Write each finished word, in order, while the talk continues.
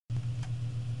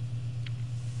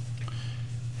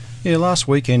Yeah, last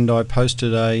weekend I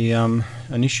posted an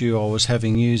issue I was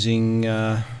having using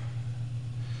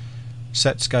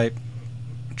Satscape,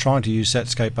 trying to use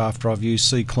Satscape after I've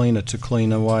used CCleaner to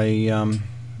clean away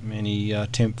any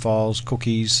temp files,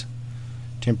 cookies,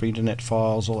 temporary internet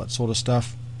files, all that sort of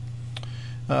stuff.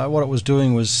 What it was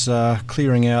doing was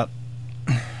clearing out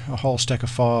a whole stack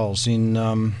of files in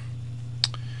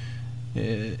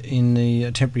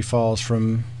the temporary files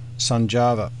from Sun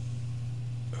Java,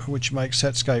 which makes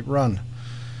Satscape run.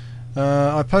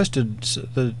 I posted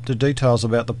the details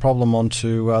about the problem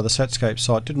onto the Satscape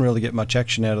site. Didn't really get much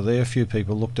action out of there. A few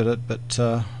people looked at it, but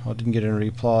I didn't get any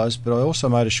replies. But I also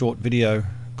made a short video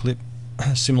clip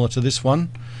similar to this one,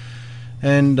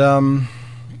 and I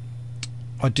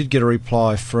did get a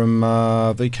reply from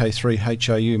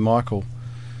VK3HAU Michael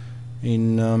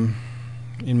in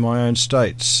my own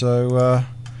state. So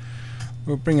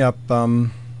we'll bring up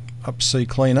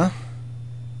CCleaner.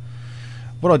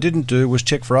 What I didn't do was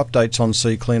check for updates on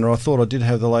CCleaner. I thought I did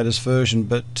have the latest version,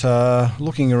 but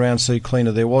looking around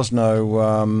CCleaner, there was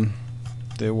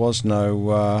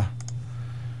no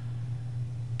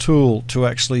tool to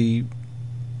actually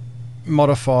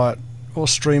modify it or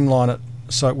streamline it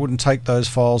so it wouldn't take those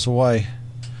files away.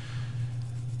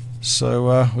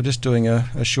 So we're just doing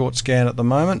a short scan at the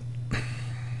moment,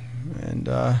 and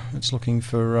it's looking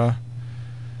for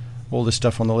all this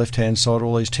stuff on the left hand side,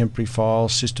 all these temporary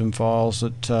files, system files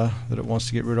that it wants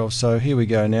to get rid of. So here we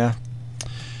go now.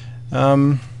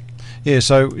 Yeah,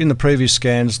 so in the previous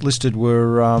scans listed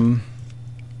were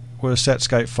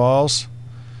Satscape files.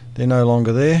 They're no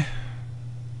longer there.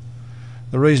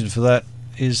 The reason for that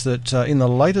is that in the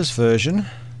latest version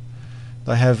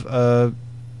they have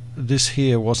this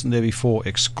here wasn't there before,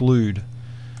 exclude.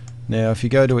 Now if you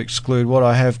go to exclude, what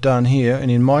I have done here, and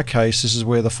in my case this is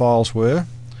where the files were,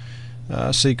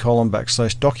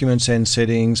 C:\documents and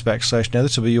settings \. Now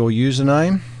this will be your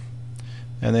username,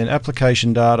 and then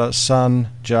application data, Sun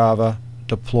Java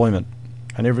deployment,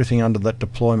 and everything under that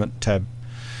deployment tab.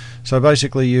 So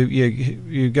basically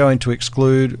you go into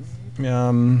exclude,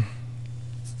 and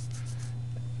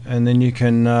then you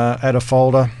can add a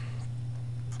folder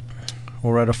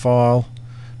or add a file,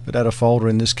 but add a folder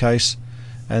in this case,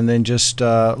 and then just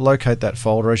locate that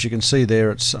folder. As you can see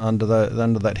there, it's under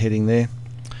that heading there,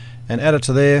 and add it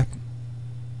to there,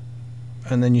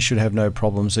 and then you should have no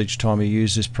problems each time you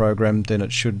use this program. Then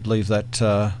it should leave that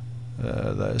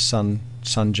the Sun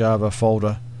Java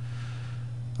folder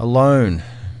alone,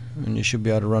 and you should be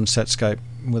able to run Satscape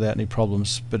without any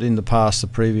problems. But in the past,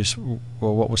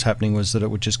 what was happening was that it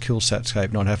would just kill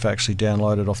Satscape, not have to actually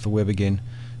download it off the web again.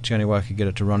 It's the only way I could get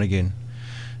it to run again.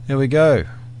 There we go.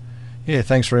 Yeah,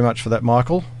 thanks very much for that,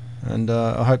 Michael, and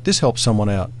I hope this helps someone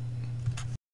out.